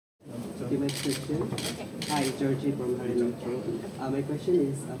Okay, my question. Okay. Hi, Georgie from Hari Metro. My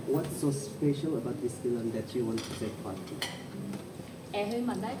question is, what's so special about this film that you want to take part in? 佢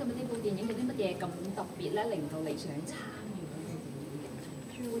問咧，咁呢部電影有啲乜嘢咁特別咧，令到你想參與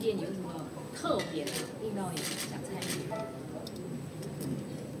這部電影有什麼特別的令到你想參與？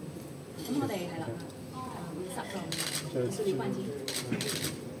咁我哋係啦，是李冠廷。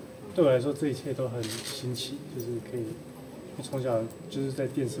对我来说，这一切都很新奇，就是可以从小就是在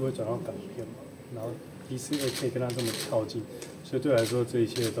电视会转到港片嘛，然后第一次可以跟他这么靠近，所以对我来说，这一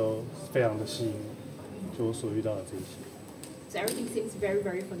切都非常的吸引我，就我所遇到的这一切。So everything seems very,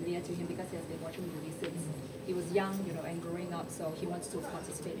 very familiar to him because he has been watching movies since he was young, and growing up. So he wants to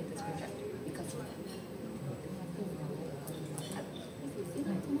participate in this project because of that.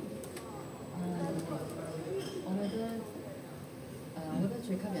 我覺得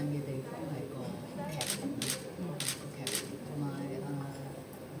最吸引嘅地方係個劇本，同埋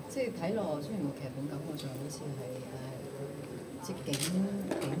即係睇落雖然個劇本感覺上好似係即係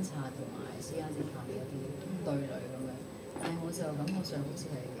警察同埋私家偵探嘅一啲對壘咁樣，但係我就感覺上好似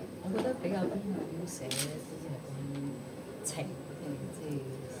係，我覺得比較偏向於寫啲係關於情，即係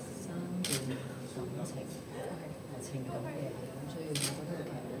三段感情情感嘅嘢，咁所以我覺得個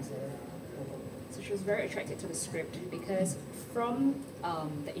劇本寫得好好。So she was very attracted to the script because from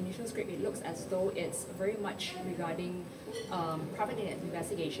the initial script, it looks as though it's very much regarding private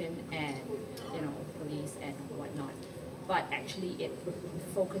investigation and police and whatnot. But actually, it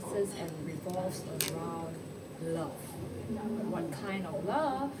focuses and revolves around love. What kind of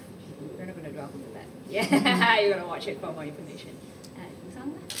love? We're not going to delve into that. Yeah, you're going to watch it for more information.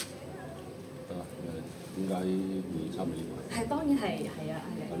 點解會參與呢個？係當然係啊。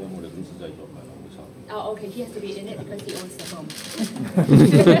係咯，我哋公司製作咪會參與。Oh, okay. He has to be in it because he owns the film.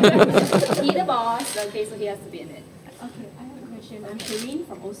 He's the boss. Okay, so he has to be in it. Okay, I have a question. I'm Shireen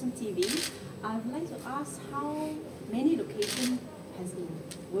from Awesome TV. I would like to ask how many locations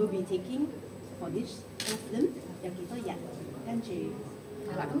will be taking for this film? 有幾多人？跟住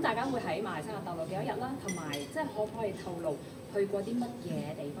係啦，咁大家會喺馬來西亞逗留幾多日啦？同埋即係可唔可以透露去過啲乜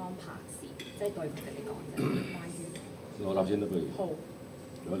嘢地方拍攝？即係對佢哋嚟講，關於我答先啦，不如。好。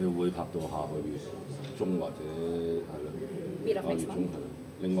我哋會拍到下個月中或者係啦，下個月中係啦。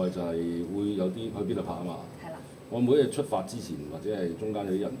另外就係會有啲去邊度拍啊嘛。係啦。我每日出發之前或者係中間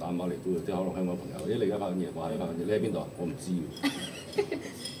有啲人打電話嚟都會，即係可能香港朋友，咦你而家拍緊嘢，話你拍緊嘢，你喺邊度啊？我唔知喎。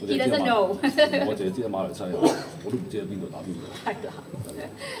He doesn't know. 我淨係知喺馬來西亞，我都唔知喺邊度打邊度。係啦。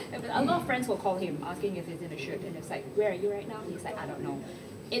A lot of friends will call him asking if he's in a shoot, and it's like, where are you right now? He's like, I don't know.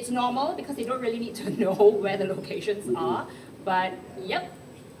 It's normal because you don't really need to know where the locations are, but yep,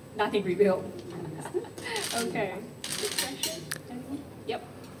 nothing revealed. Okay. Good question. Yep.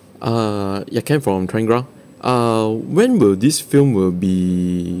 Yakan from Triangle. When will this film will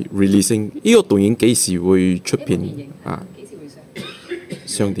be releasing？ 呢個電影幾時會出片啊？幾時會上？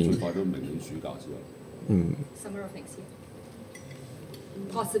上電影。最快都明年暑假之後。Summer of next year.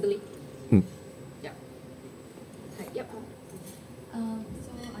 Possibly. Yeah. Yep.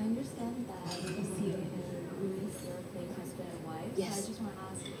 So I understand that Chrissie and Louis, your playing husband and wife. Yes. So I just want to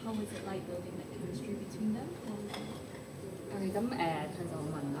ask, how was it like building that chemistry between them? OK，咁佢就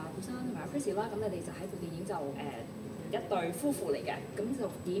問顧生同埋 Chrissie 啦，咁你哋就喺部電影就一對夫婦嚟嘅，咁就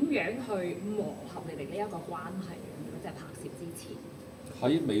點樣去磨合你哋呢一個關係？即係拍攝之前。喺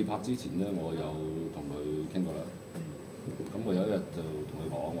未拍之前咧，我有同佢傾過啦。咁我有一日就同佢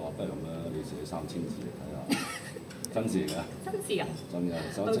講，我話不如咁啦，你寫3000字嚟睇下，真事嚟㗎。真事啊！真嘅，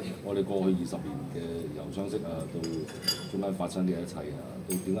我哋過去20年嘅由相識啊，到中間發生嘅一切啊，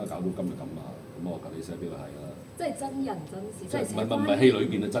到點解搞到今日咁啊，咁我求你寫俾佢睇啦。即係真人真事，即係唔係戲裏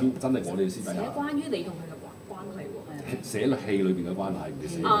邊啊，真係我哋私底下。寫關於你同佢嘅關係喎。寫戲裏邊嘅關係，唔係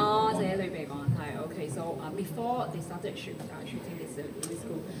寫裏邊嘅關係。哦，寫裏邊嘅關係。Okay, so before they started shooting this, Louis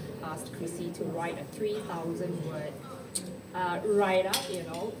asked Chrissie to write a 3,000 word write-up,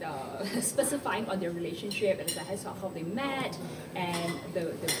 specifying on their relationship and how they met and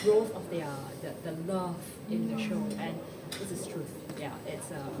the growth of the love in the show. And this is truth. Yeah,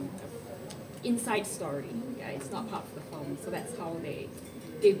 it's inside story. Yeah, it's not part of the film. So that's how they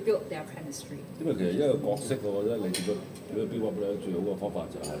built their chemistry. 因為其實一個角色，我覺得你點樣 build up 咧，最好嘅方法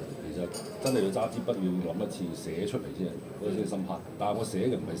就係其實真係要揸支筆要諗一次寫出嚟先，嗰啲先深刻。但係我寫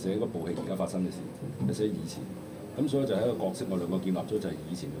嘅唔係寫嗰部戲而家發生嘅事，係寫以前。咁所以就係一個角色，我兩個建立咗就係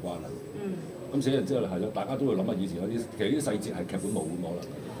以前嘅關係。咁寫完之後係咯，大家都會諗下以前嗰啲，其實啲細節係劇本冇可能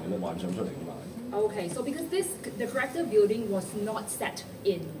係咯幻想出嚟㗎嘛。Okay, so because the character building was not set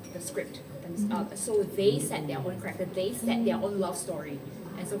in the script, so they set their own character, they set their own love story,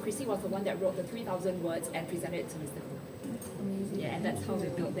 and so Chrissie was the one that wrote the 3,000 words and presented it to Mr. Hu. Yeah, and that's how they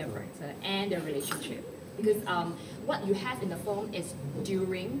build their character and their relationship. Because what you have in the film is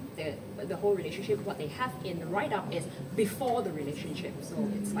during the whole relationship. What they have in the write-up is before the relationship. So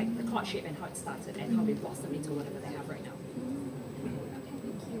it's like the courtship and how it started and how they blossom into whatever they have right now. Okay,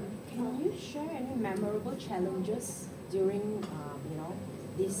 thank you. Can you share any memorable challenges during,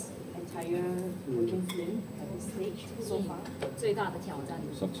 this entire working film at this stage so far? 最大的挑战，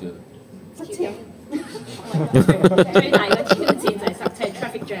塞車。塞車。最大嘅挑戰就係塞車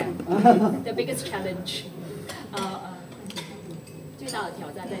traffic jam，the biggest challenge。最大的挑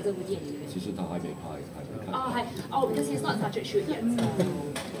戰在這部電影裡面。其實他還沒拍，because he's not started shoot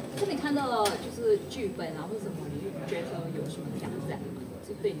yet。so 你看到就是劇本啊或者什麼，你覺得有什麼挑戰嗎？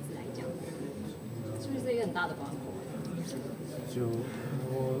就對你自己來講，是不是一個很大的關口？就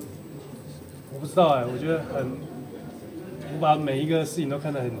我不知道哎，我觉得我把每一个事情都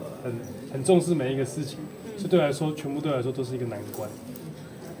看得很重视每一个事情，所以对我来说，全部对我来说都是一个难关。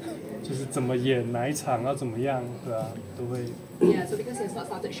就是怎么演哪一场要怎么样，对啊，都会。Yeah, so because he's not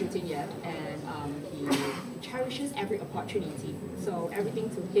started shooting yet, and he cherishes every opportunity, so everything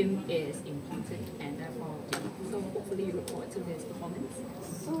to him is important, and therefore, so hopefully you look forward to his performance.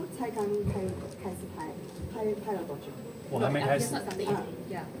 So 才刚開始拍了多久？我還沒開始。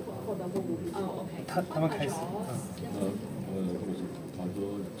Yeah. For the whole movie. Oh, okay. 他們開始。拍咗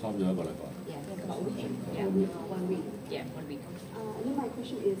差唔多1個禮拜。Yeah, about a week. Yeah. 1 week. Yeah, 1 week. And then my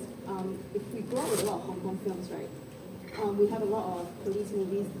question is, if we grow up with a lot of Hong Kong films, right? We have a lot of police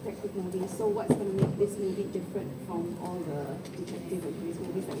movies, detective movies. So what's going to make this movie different from all the detective and police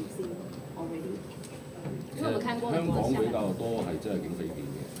movies that we've seen already? 因為我看過香港比較多係真係警匪片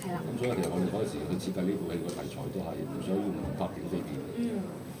嘅，係啦。咁所以其實我哋嗰陣時去設計呢部戲個題材都係唔想要拍警匪片嘅，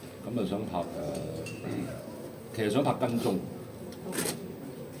咁啊想拍其實想拍跟蹤，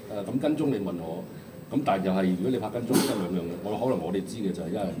咁跟蹤你問我，咁但係又係如果你拍跟蹤得兩樣，可能我哋知嘅就係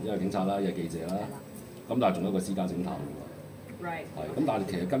一係警察啦，一係記者啦，咁但係仲有一個私家偵探㗎嘛。Right. 係，咁但係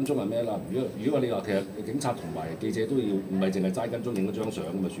其實跟蹤係咩啦？如果你話其實警察同埋記者都要唔係淨係齋跟蹤影一張相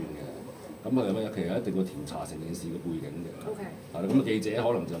咁就算嘅。咁係咩？其實一定要調查成件事嘅背景嘅。OK。係啦，咁記者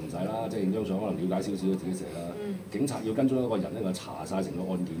可能就唔使啦，即係影張相可能了解少少自己寫啦。警察要跟蹤一個人咧，就查晒成個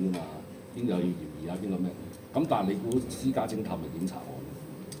案件㗎嘛，邊個有嫌疑啊，邊個咩？咁但係你估私家偵探咪點查案？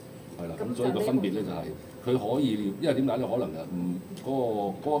係啦，咁所以個分別咧就係佢可以，因為點解咧？可能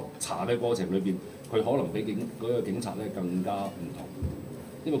嗰個查嘅過程裏邊，佢可能比嗰個警察咧更加唔同。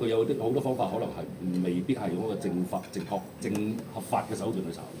因為佢有好多方法，可能係未必係用一個正合法嘅手段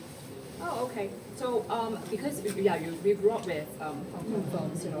去查。Oh, okay. So, because we grew up with Hong Kong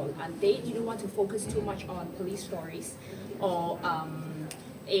films, and they didn't want to focus too much on police stories, or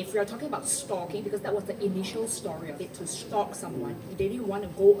if we are talking about stalking, because that was the initial story of it, to stalk someone, they didn't want to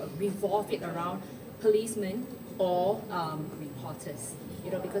revolve it around policemen or reporters.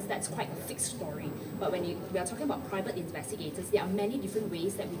 Because that's quite a fixed story. But when we are talking about private investigators, there are many different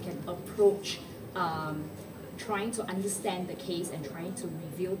ways that we can approach trying to understand the case and trying to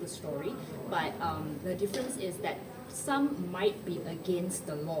reveal the story. But the difference is that some might be against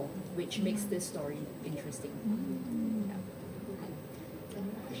the law, which makes this story interesting. Yeah.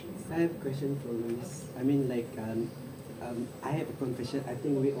 I have a question for Luis. I mean, I have a confession. I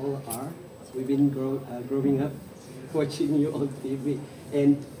think we all are. We've been growing up watching you on TV.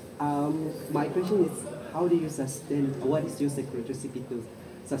 And my question is, how do you sustain, what is your secret recipe to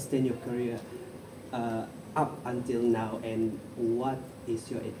sustain your career up until now, and what is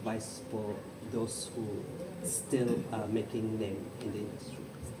your advice for those who still making name in the industry?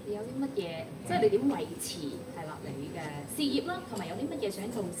 有啲乜嘢，即係你點維持係啦你嘅事業啦，同埋有啲乜嘢想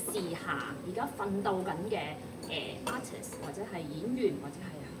同時下而家奮鬥緊嘅artist 或者係演員或者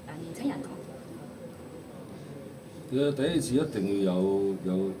係年青人講？第一件事一定要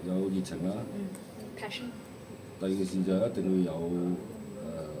有熱情啦。passion。第二件事就一定要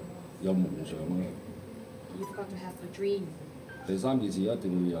有夢想啦。You've got to have a dream. 第三件事一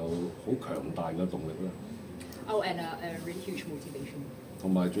定要有好強大嘅動力啦。Oh, and a really huge motivation.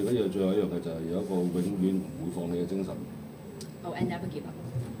 同埋最後一樣嘅就係有一個永遠唔會放棄嘅精神。Oh, and never give up.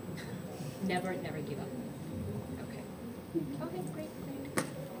 Never give up. Okay. Okay, great.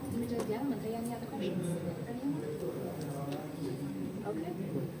 咁就其他問題有冇 other questions? OK，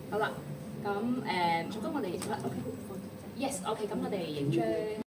 好啦，咁做緊我哋 OK，Yes，OK， 咁我哋影張。